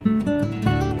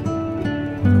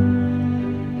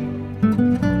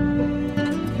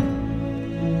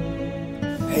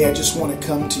I just want to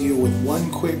come to you with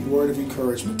one quick word of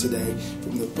encouragement today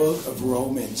from the book of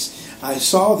Romans. I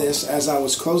saw this as I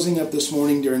was closing up this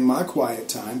morning during my quiet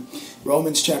time.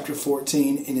 Romans chapter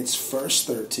 14 and it's verse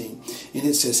 13. And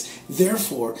it says,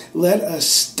 "Therefore, let us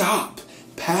stop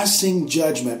passing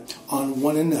judgment on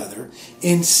one another.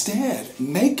 Instead,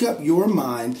 make up your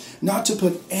mind not to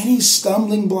put any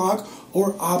stumbling block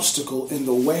or obstacle in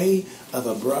the way of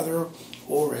a brother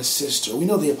or a sister." We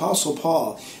know the Apostle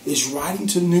Paul is writing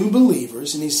to new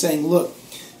believers, and he's saying, look,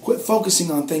 quit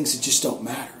focusing on things that just don't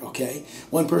matter, okay?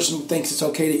 One person thinks it's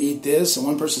okay to eat this, and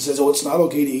one person says, oh, it's not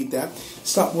okay to eat that.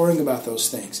 Stop worrying about those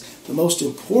things. The most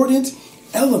important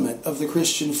element of the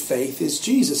Christian faith is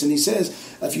Jesus. And he says,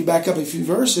 if you back up a few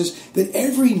verses, that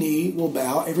every knee will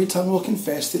bow, every tongue will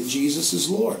confess that Jesus is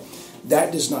Lord.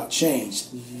 That does not change.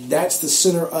 That's the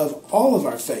center of all of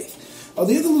our faith.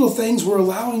 The other little things we're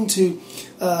allowing to,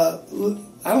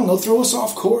 throw us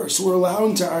off course. We're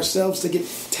allowing to ourselves to get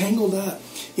tangled up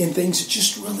in things that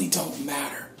just really don't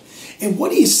matter. And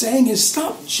what he's saying is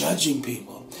stop judging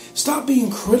people. Stop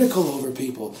being critical over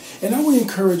people. And I want to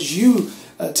encourage you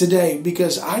today,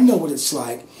 because I know what it's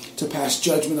like to pass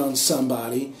judgment on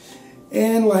somebody.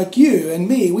 And like you and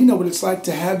me, we know what it's like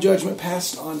to have judgment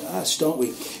passed on us, don't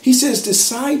we? He says,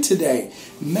 decide today,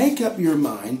 make up your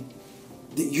mind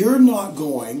that you're not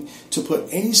going to put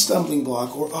any stumbling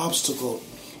block or obstacle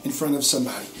in front of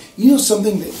somebody. You know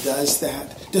something that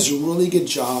does a really good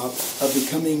job of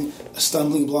becoming a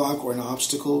stumbling block or an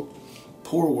obstacle?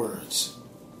 Poor words.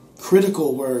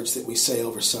 Critical words that we say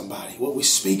over somebody, what we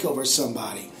speak over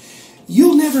somebody.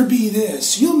 You'll never be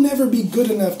this. You'll never be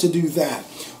good enough to do that.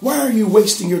 Why are you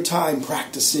wasting your time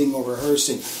practicing or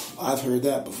rehearsing? I've heard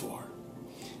that before.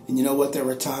 And you know what? There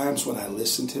were times when I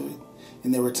listened to it.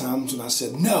 And there were times when I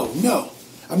said, no,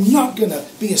 I'm not going to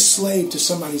be a slave to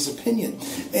somebody's opinion.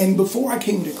 And before I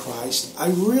came to Christ, I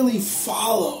really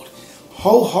followed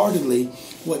wholeheartedly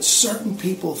what certain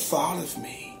people thought of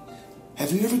me.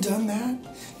 Have you ever done that?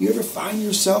 You ever find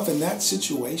yourself in that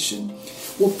situation?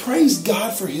 Well, praise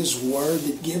God for His Word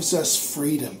that gives us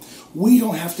freedom. We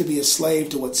don't have to be a slave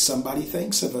to what somebody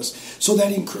thinks of us. So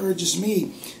that encourages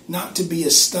me not to be a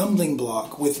stumbling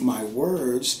block with my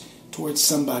words towards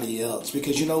somebody else.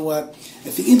 Because you know what?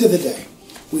 At the end of the day,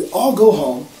 we all go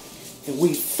home and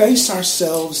we face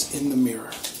ourselves in the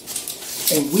mirror.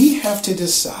 And we have to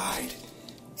decide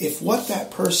if what that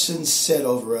person said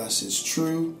over us is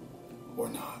true or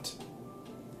not.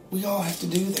 We all have to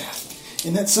do that.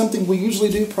 And that's something we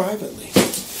usually do privately.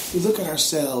 We look at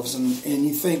ourselves and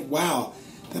you think, wow,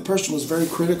 that person was very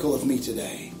critical of me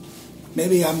today.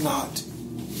 Maybe I'm not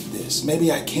this. Maybe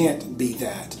I can't be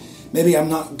that. Maybe I'm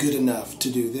not good enough to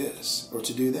do this or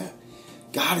to do that.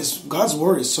 God's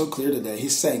word is so clear today.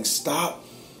 He's saying, stop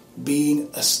being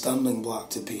a stumbling block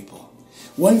to people.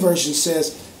 One version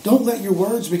says, don't let your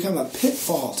words become a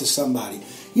pitfall to somebody.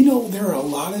 You know, there are a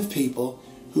lot of people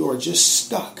who are just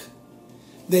stuck.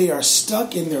 They are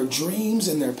stuck in their dreams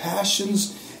and their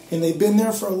passions, and they've been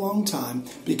there for a long time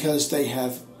because they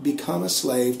have become a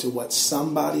slave to what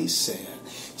somebody said.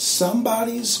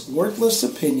 Somebody's worthless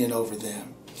opinion over them.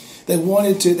 They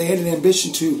had an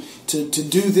ambition to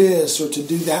do this or to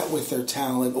do that with their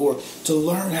talent or to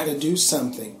learn how to do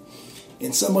something.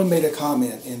 And someone made a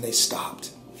comment and they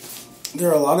stopped. There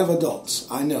are a lot of adults,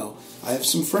 I know. I have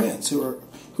some friends who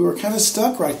are kind of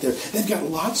stuck right there. They've got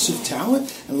lots of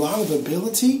talent and a lot of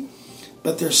ability,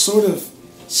 but they're sort of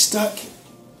stuck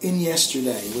in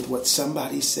yesterday with what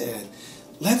somebody said.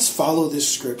 Let's follow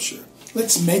this scripture.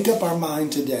 Let's make up our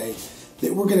mind today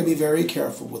that we're going to be very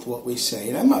careful with what we say.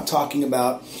 And I'm not talking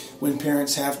about when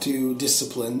parents have to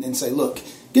discipline and say, look,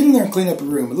 get in there and clean up your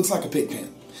room. It looks like a pig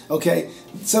pen. Okay?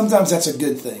 Sometimes that's a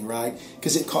good thing, right?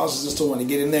 Because it causes us to want to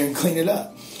get in there and clean it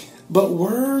up. But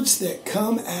words that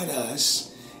come at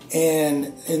us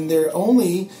and they're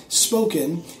only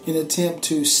spoken in an attempt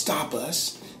to stop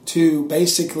us, to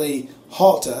basically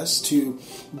halt us, to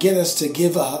get us to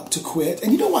give up, to quit.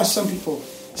 And you know why some people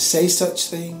say such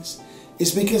things?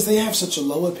 Is because they have such a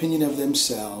low opinion of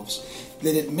themselves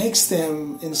that it makes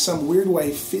them, in some weird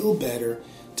way, feel better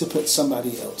to put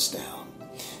somebody else down.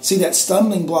 See, that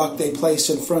stumbling block they place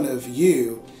in front of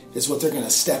you is what they're going to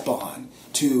step on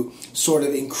to sort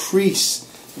of increase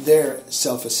their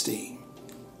self-esteem.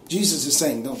 Jesus is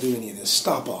saying, don't do any of this.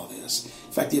 Stop all this.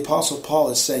 In fact, the Apostle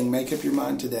Paul is saying, make up your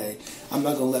mind today. I'm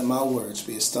not going to let my words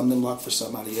be a stumbling block for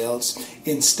somebody else.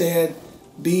 Instead,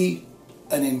 be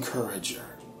an encourager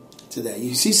today.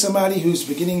 You see somebody who's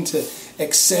beginning to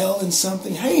excel in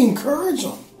something, hey, encourage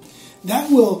them.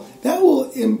 I'll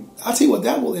tell you what,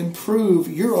 that will improve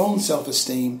your own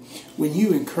self-esteem when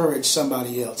you encourage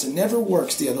somebody else. It never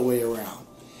works the other way around.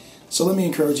 So let me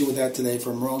encourage you with that today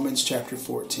from Romans chapter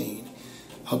 14.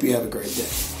 Hope you have a great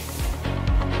day.